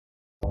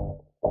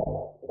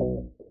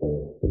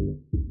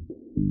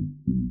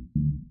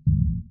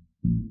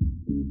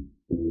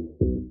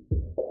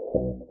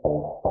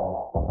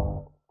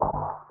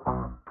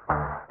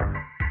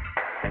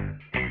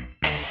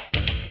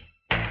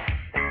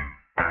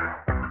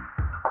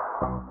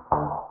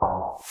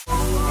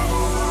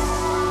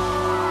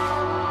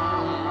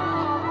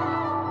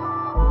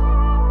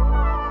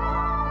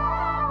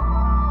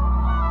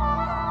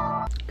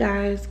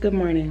guys, good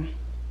morning.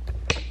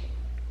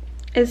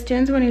 It's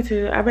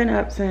 10:22. I've been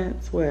up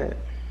since what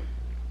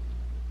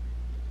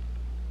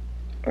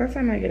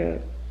time I get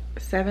up?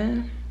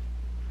 7.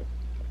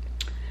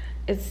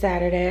 It's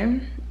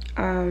Saturday.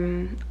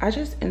 I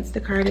just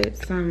Instacarted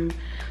some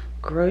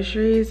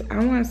groceries.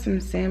 I want some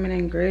salmon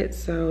and grits,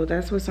 so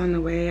that's what's on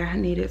the way. I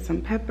needed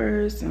some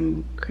peppers,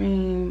 some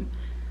cream.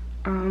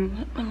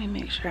 Let me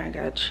make sure I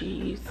got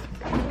cheese.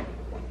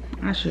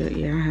 I should,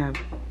 yeah, I have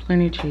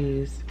plenty of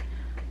cheese.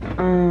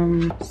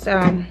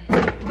 So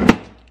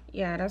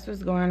yeah, that's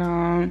what's going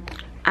on.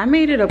 I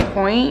made it a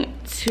point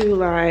to,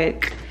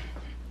 like,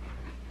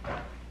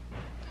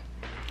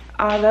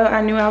 although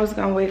I knew I was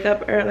gonna wake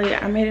up early,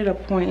 I made it a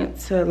point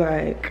to,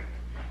 like,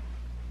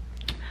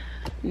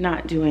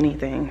 not do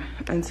anything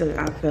until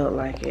I felt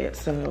like it.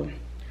 So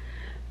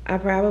I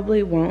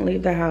probably won't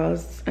leave the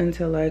house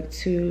until like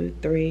 2,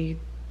 3,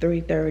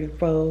 3:30,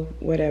 4,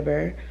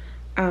 whatever.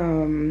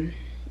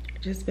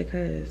 Just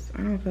because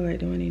I don't feel like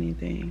doing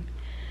anything.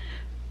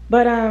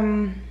 But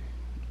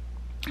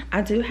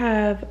I do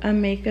have a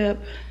makeup.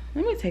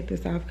 Let me take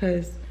this off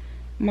because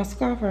my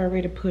scarf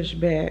already pushed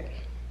back.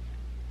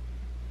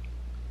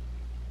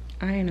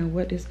 I didn't know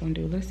what this gonna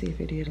do. Let's see if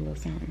it did a little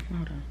something.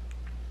 Hold on.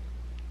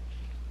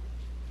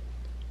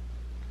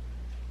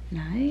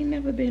 Now, I ain't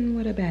never been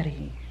with a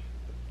baddie.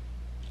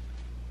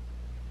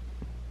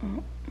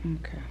 Oh,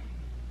 okay.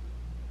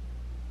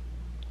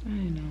 I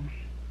don't know.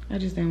 I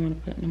just didn't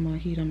want to put no more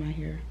heat on my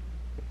hair.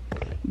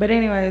 But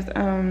anyways,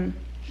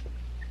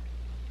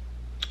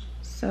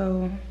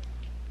 so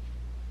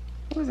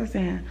what was I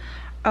saying?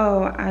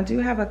 Oh, I do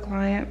have a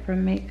client for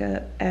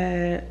makeup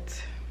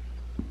at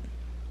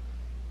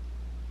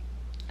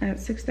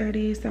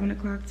 6:30, 7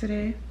 o'clock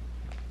today.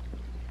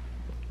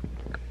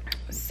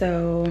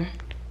 So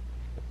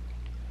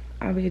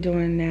I'll be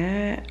doing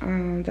that.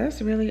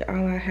 That's really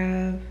all I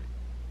have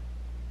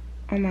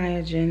on my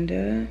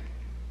agenda.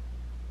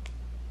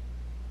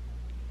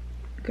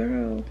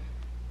 Girl.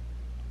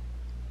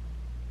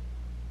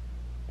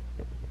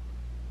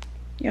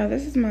 Y'all,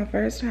 this is my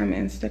first time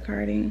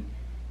Instacarting,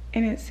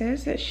 and it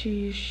says that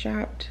she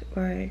shopped,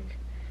 like,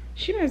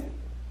 she has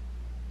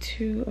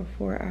 2 or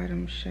 4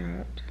 items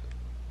shopped.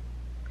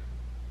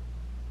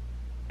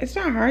 It's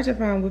not hard to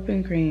find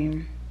whipping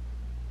cream.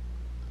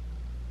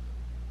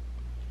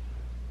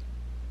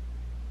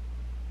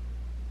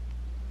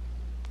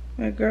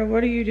 Like, girl,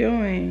 what are you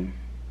doing?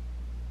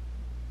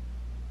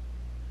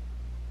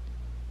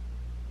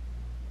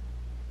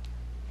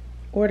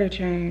 Order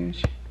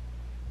change.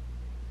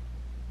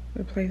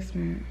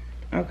 Replacement.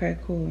 Okay,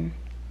 cool.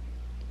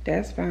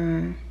 That's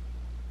fine.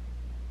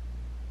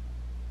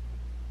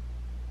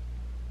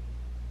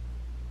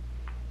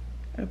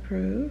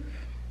 Approve.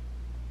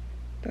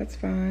 That's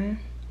fine.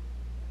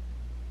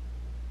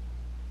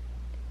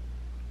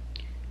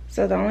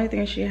 So the only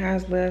thing she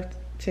has left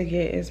to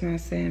get is my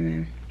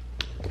salmon.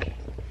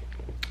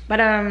 But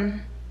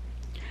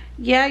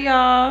yeah,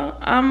 y'all,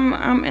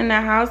 I'm in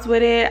the house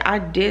with it. I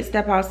did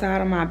step outside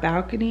on my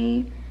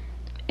balcony,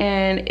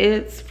 and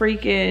it's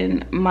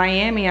freaking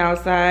Miami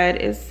outside.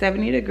 It's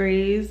 70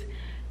 degrees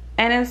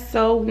and it's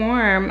so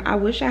warm. I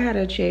wish I had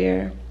a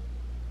chair.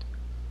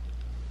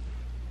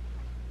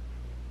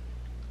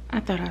 I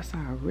thought I saw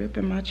a rip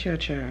in my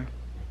chair.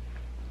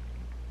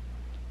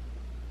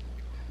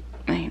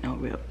 Ain't no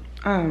rip.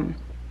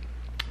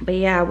 But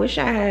yeah, I wish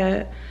I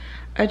had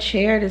a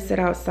chair to sit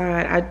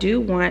outside. I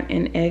do want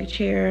an egg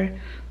chair,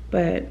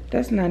 but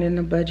that's not in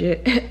the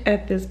budget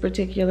at this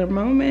particular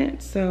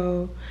moment,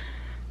 so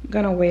I'm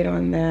gonna wait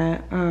on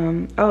that.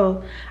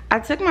 Oh, I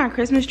took my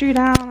Christmas tree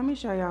down. Let me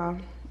show y'all.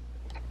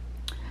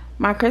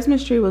 My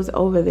Christmas tree was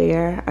over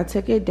there. I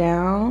took it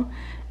down,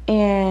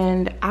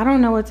 and I don't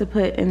know what to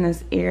put in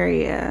this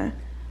area.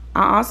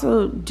 I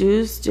also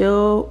do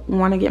still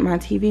want to get my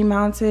TV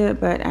mounted,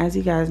 but as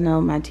you guys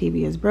know, my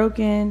TV is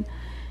broken.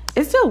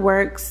 It still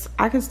works.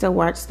 I can still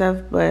watch stuff,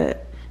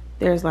 but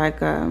there's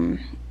like, I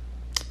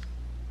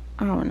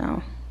don't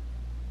know.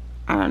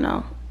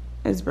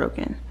 It's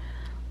broken.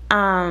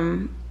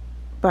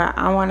 But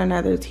I want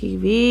another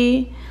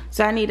TV.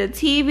 So I need a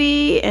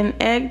TV, an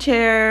egg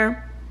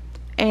chair,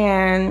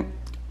 and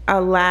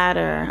a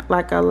ladder,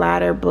 like a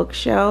ladder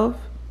bookshelf.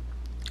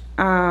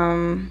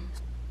 My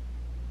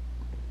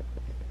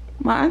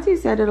auntie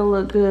said it'll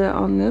look good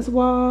on this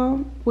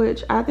wall,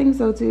 which I think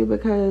so too,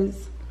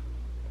 because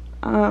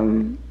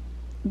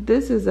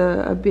this is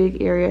a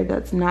big area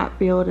that's not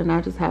filled, and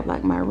I just have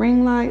like my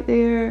ring light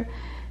there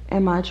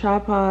and my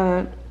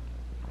tripod.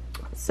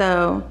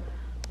 So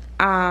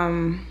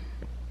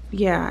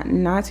yeah,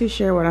 not too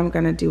sure what I'm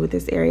gonna do with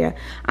this area.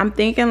 I'm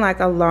thinking like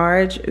a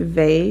large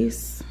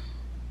vase,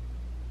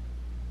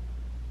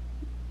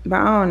 but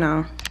I don't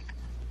know.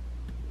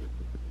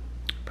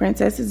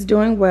 Princess is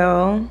doing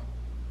well.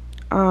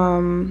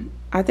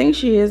 I think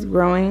she is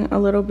growing a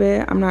little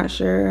bit. I'm not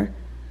sure.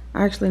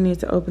 I actually need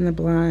to open the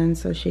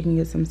blinds so she can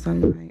get some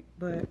sunlight.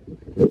 But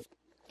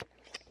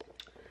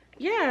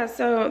yeah,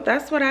 so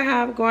that's what I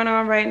have going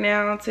on right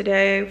now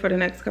today for the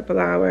next couple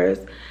hours.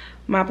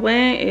 My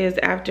plan is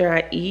after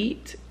I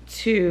eat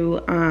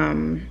to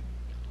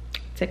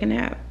take a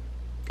nap.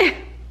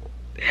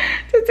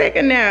 To take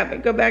a nap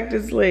and go back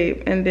to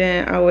sleep, and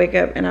then I'll wake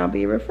up and I'll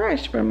be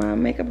refreshed for my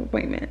makeup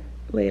appointment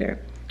later.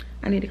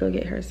 I need to go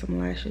get her some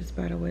lashes,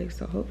 by the way,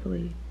 so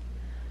hopefully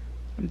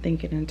I'm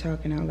thinking and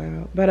talking out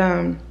loud. But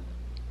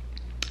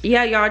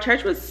yeah, y'all,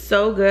 church was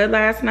so good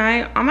last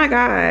night. Oh my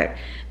god,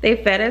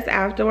 they fed us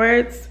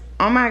afterwards.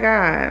 Oh my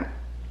god.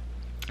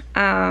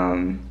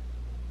 I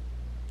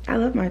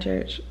love my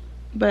church.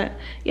 But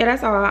yeah,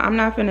 that's all. I'm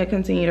not gonna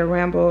continue to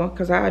ramble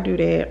because I do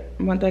that.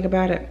 One thing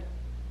about it,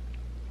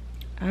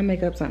 I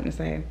make up something to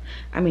say.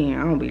 I mean,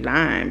 I don't be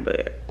lying,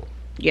 but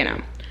you know.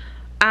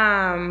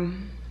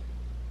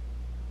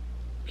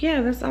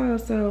 Yeah, that's all.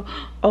 So,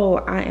 oh,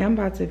 I am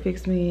about to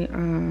fix me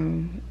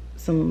an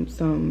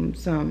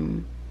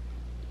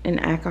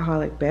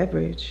alcoholic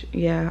beverage.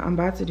 Yeah, I'm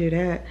about to do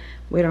that.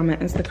 Wait on my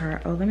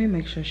Instacart. Oh, let me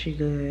make sure she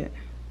good.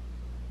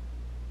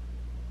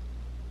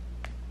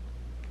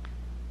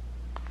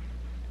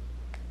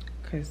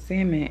 Cause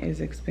salmon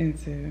is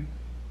expensive.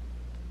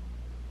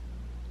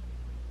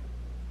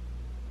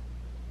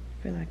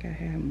 I feel like I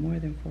had more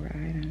than 4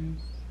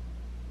 items.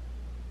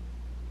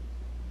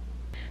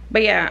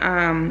 But yeah,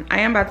 I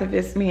am about to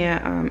fix me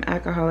an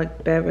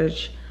alcoholic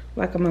beverage,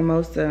 like a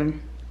mimosa.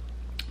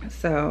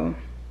 So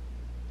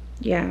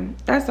yeah,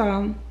 that's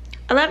all.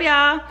 I love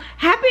y'all.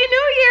 Happy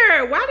New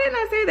Year. Why didn't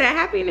I say that?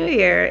 Happy New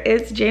Year.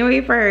 It's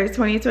January 1st,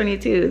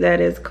 2022.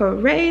 That is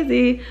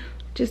crazy.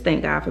 Just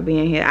thank God for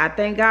being here. I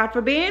thank God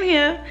for being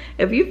here.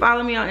 If you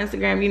follow me on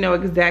Instagram, you know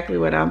exactly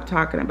what I'm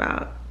talking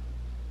about.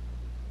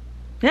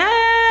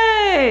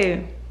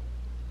 Hey!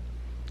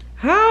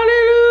 Hallelujah!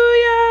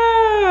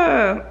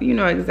 You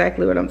know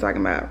exactly what I'm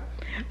talking about.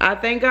 I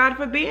thank God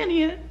for being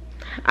here.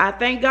 I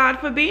thank God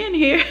for being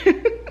here.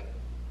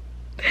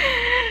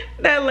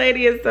 That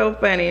lady is so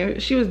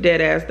funny. She was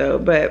dead ass though,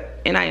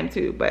 and I am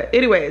too. But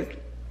anyways,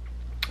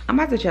 I'm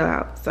about to chill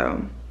out.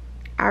 So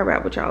I'll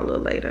wrap with y'all a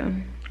little later.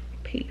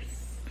 Peace.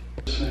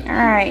 All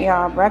right,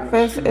 y'all,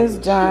 breakfast is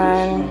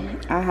done.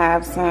 I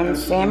have some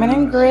salmon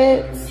and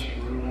grits.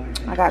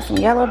 I got some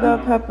yellow bell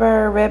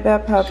pepper, red bell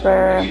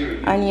pepper,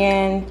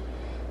 onion,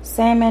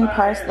 salmon,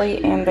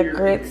 parsley, and the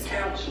grits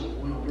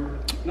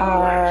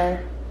are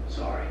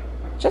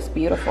just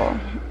beautiful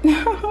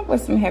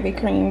with some heavy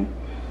cream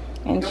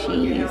and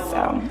cheese.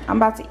 So I'm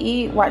about to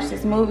eat, watch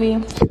this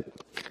movie.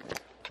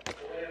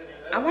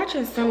 I'm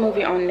watching some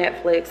movie on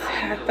Netflix.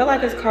 I feel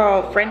like it's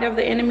called Friend of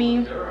the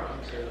Enemy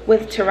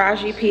with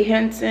Taraji P.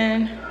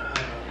 Henson.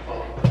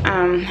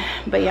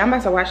 But yeah, I'm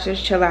about to watch this,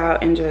 chill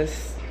out, and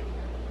just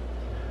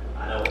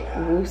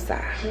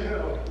woosah.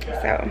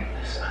 So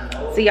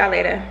see y'all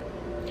later.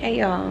 Hey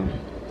y'all.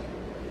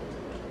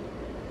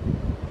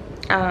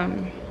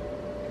 I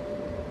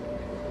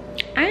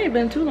ain't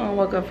been too long.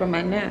 Woke up from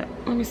my nap.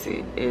 Let me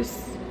see. It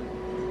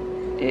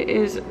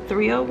is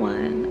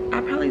 3:01.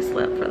 I probably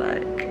slept for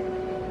like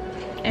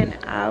an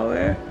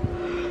hour.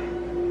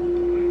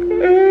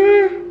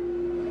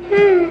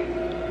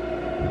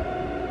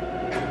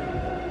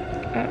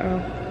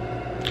 Uh-oh.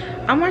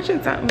 I'm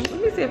watching something.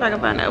 Let me see if I can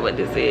find out what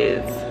this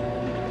is.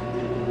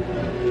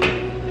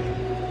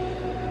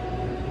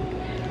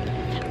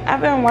 I've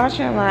been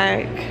watching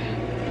like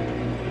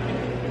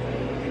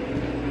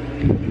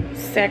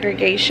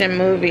segregation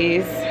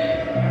movies.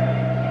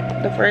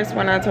 The first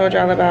one I told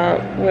y'all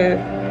about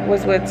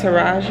was with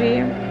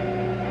Taraji.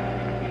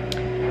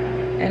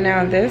 And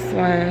now this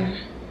one,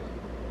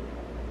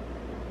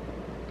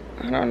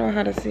 I don't know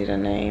how to see the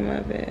name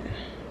of it.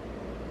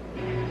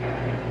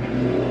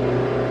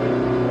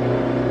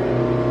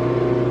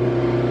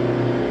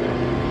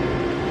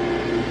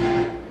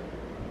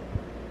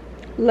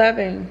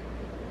 Loving.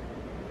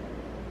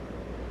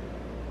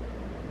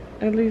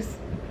 At least,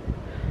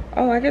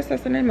 oh, I guess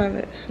that's the name of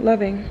it.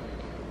 Loving.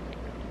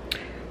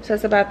 So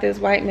it's about this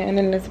white man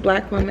and this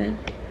black woman.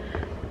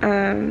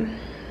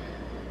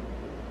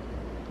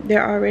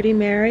 They're already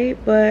married,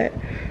 but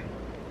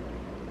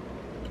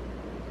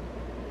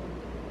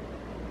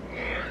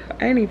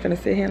I ain't even finna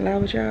sit here and lie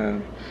with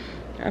y'all.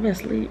 I've been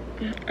asleep.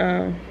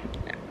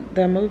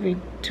 The movie,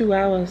 2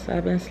 hours,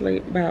 I've been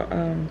asleep about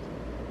an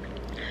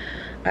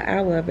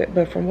hour of it.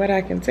 But from what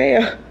I can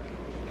tell,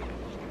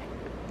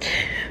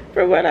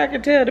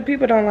 the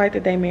people don't like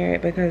that they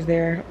married because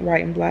they're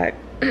white and black,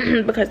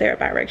 because they're a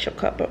biracial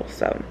couple.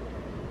 So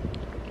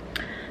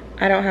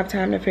I don't have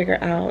time to figure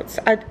out.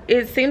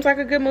 It seems like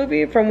a good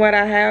movie from what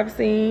I have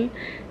seen.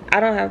 I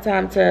don't have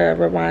time to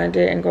rewind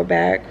it and go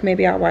back.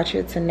 Maybe I'll watch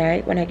it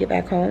tonight when I get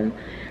back home.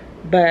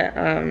 But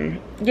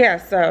yeah,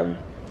 so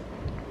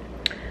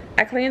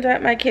I cleaned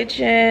up my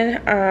kitchen.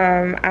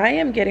 I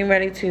am getting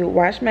ready to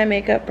wash my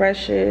makeup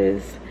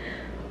brushes,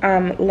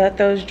 let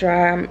those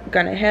dry. I'm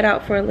gonna head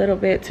out for a little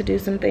bit to do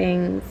some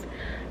things.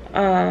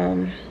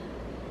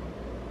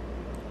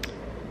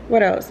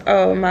 What else?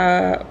 Oh,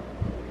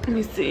 let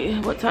me see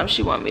what time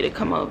she want me to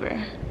come over.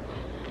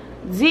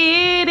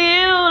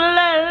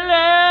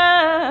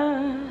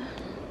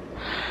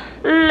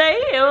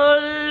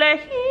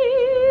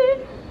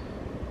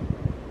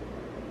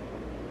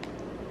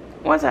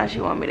 What What time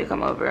she want me to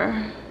come over?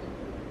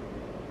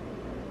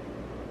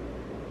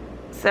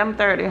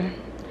 7:30.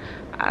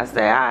 I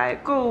say, all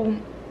right, cool.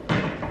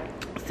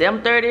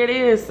 7:30 it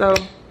is. So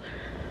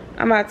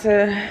I'm about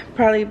to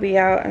probably be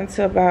out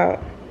until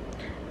about,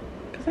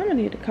 because I'm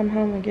gonna need to come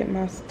home and get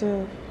my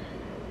stuff.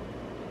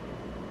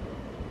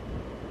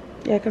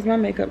 Yeah, because my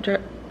makeup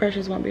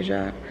brushes won't be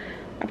dry.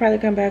 I'll probably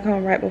come back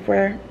home right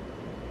before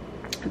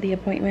the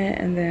appointment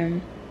and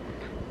then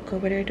go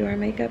over there, do our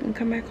makeup, and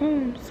come back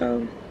home.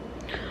 So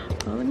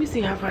let me see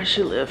how far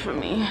she live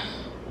from me.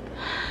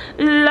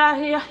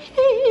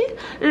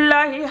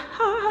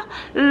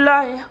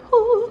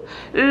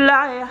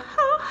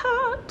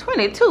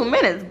 22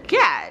 minutes,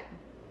 God.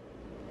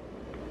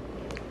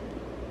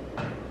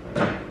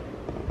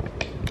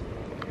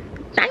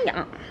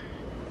 Dang.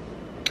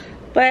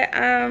 But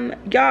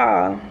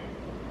y'all,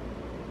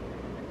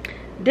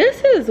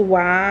 this is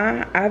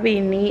why I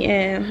be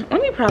needing,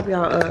 let me prop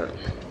y'all up.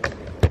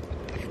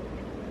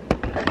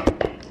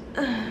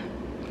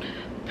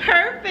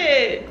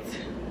 Perfect.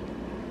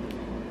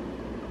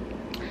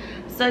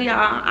 So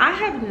y'all, I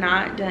have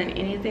not done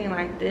anything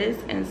like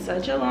this in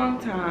such a long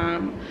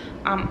time.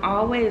 I'm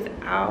always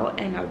out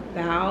and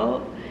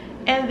about,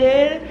 and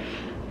then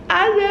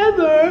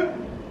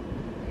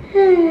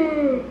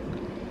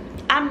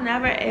I'm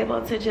never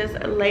able to just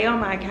lay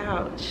on my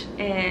couch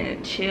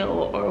and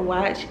chill or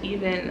watch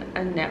even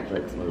a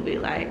Netflix movie.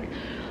 Like,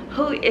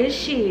 who is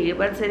she?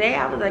 But today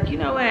I was like, you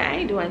know what, I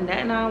ain't doing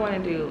nothing I want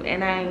to do,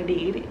 and I ain't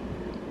did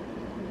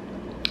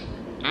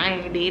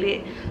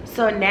it.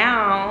 So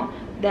now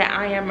that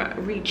I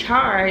am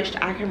recharged,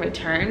 I can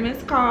return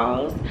missed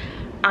calls.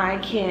 I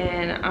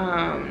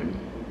can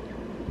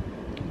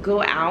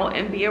go out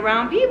and be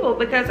around people,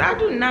 because I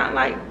do not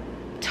like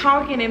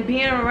talking and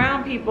being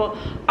around people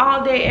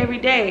all day every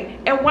day.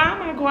 And why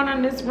am I going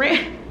on this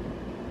rant?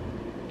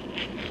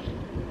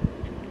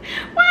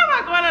 Why am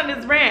I going on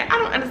this rant? I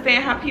don't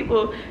understand how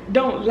people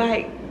don't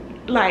like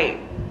I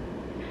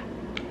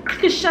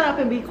could shut up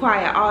and be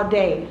quiet all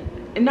day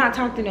and not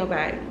talk to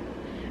nobody.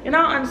 And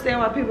I don't understand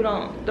why people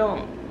don't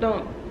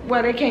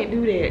why they can't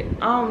do that.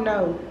 I don't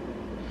know.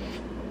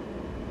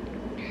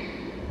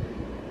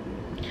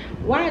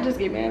 Why I just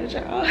get mad at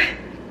y'all?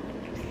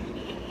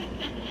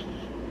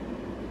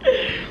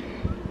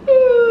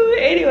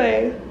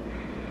 Anyway,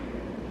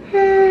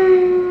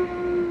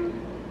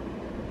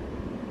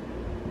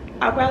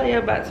 I probably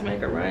am about to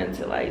make a run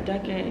to like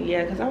Dunkin',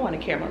 yeah, because I want a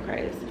caramel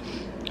crust.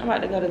 I'm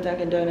about to go to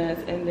Dunkin'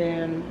 Donuts and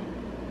then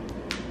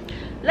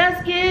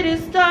let's get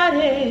it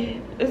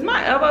started. Is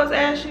my elbows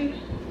ashy?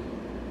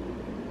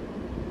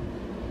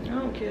 I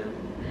don't care.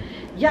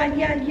 Yeah.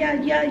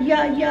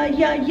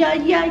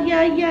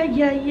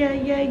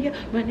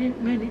 Running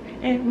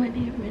and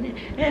running.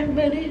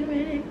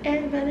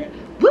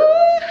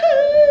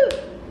 Woohoo!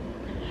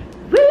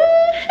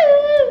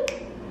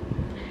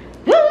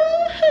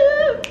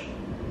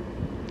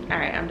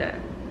 Alright, I'm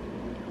done.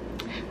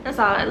 That's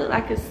all. It looked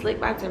like it's slick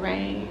about to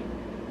rain.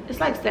 It's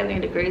like 70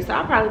 degrees, so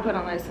I'll probably put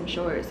on like some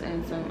shorts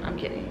and some, I'm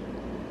kidding.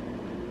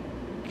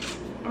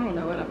 I don't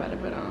know what I'm about to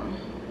put on.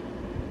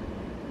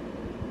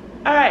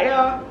 Alright,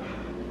 y'all.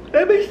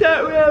 Let me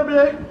start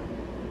rambling.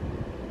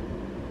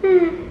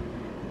 I'm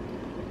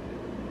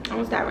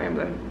gonna start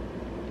rambling.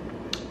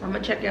 I'm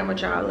gonna check in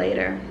with y'all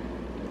later.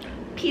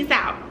 Peace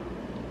out.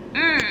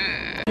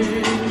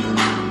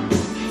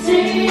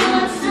 Take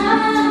your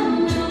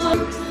time,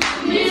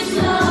 be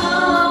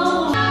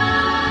slow.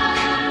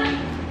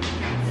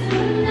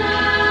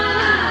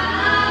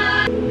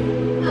 Tonight,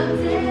 I'll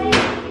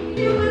take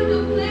you to the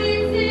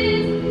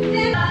places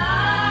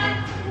that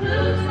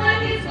looks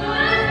like it's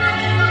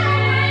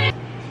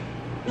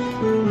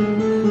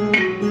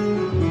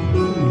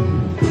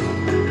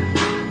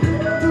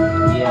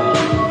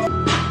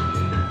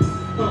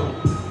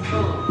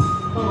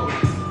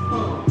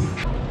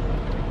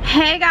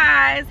Hey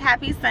guys,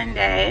 happy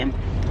Sunday.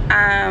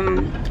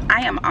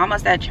 I am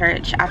almost at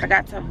church. I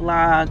forgot to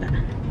vlog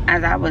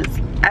as I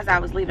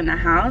was leaving the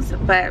house,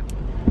 but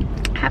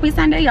happy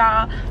Sunday,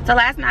 y'all. So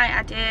last night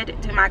I did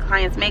do my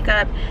client's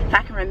makeup. If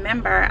I can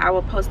remember, I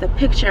will post a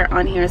picture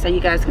on here so you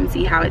guys can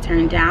see how it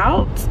turned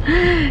out.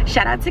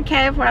 Shout out to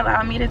Kay for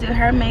allowing me to do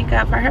her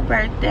makeup for her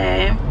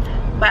birthday.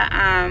 But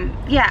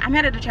yeah, I'm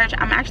headed to church.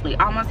 I'm actually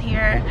almost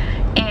here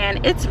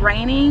and it's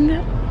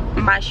raining.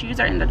 My shoes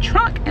are in the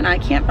trunk and I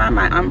can't find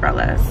my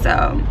umbrella.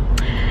 So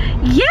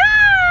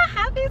yeah,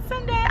 happy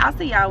Sunday. I'll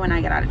see y'all when I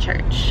get out of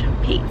church.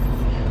 Peace.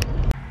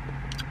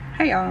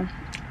 Hey y'all,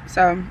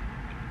 so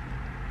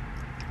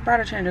brought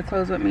a change of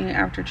clothes with me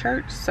after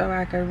church so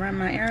I could run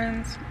my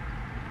errands.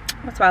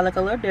 That's why I look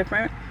a little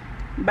different.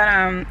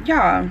 But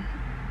y'all,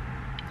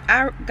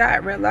 I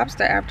got Red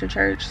Lobster after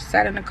church,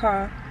 sat in the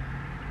car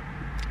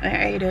and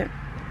ate it.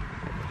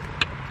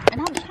 And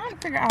I was trying to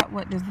figure out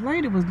what this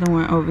lady was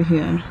doing over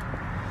here.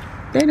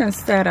 They done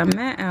set a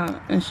mat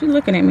out and she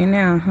looking at me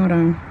now. Hold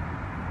on.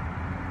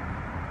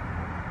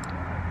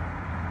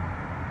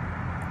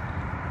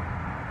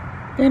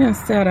 They done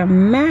set a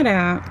mat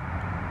out.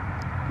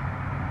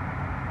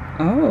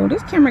 Oh,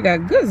 this camera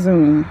got good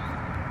zoom.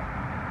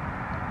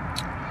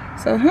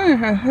 So her and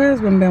her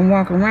husband been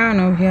walking around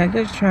over here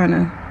just trying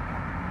to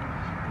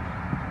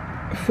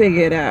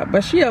figure it out.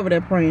 But she over there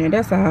praying,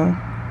 that's all.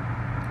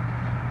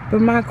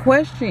 But my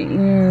question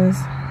is,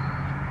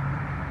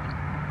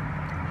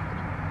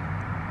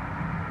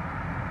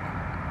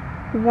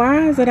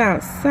 why is it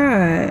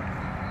outside?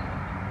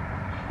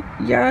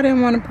 Y'all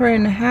didn't want to pray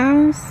in the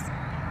house?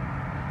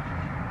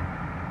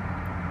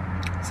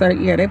 So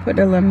yeah, they put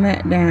the little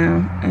mat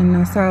down and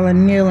I saw her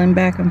kneeling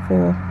back and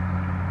forth.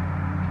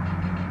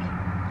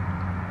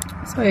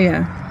 So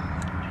yeah.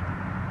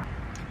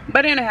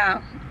 But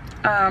anyhow,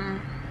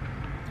 I'm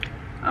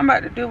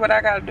about to do what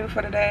I gotta do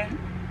for the day.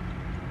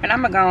 And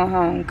I'm gonna go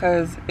home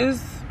because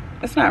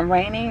it's not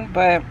raining,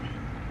 but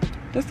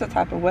this is the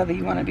type of weather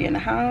you want to be in the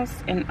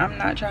house. And I'm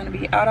not trying to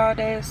be out all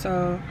day,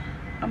 so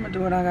I'm gonna do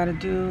what I gotta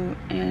do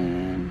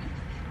and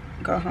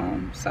go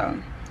home.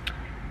 So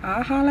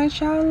I'll holler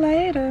at y'all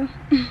later.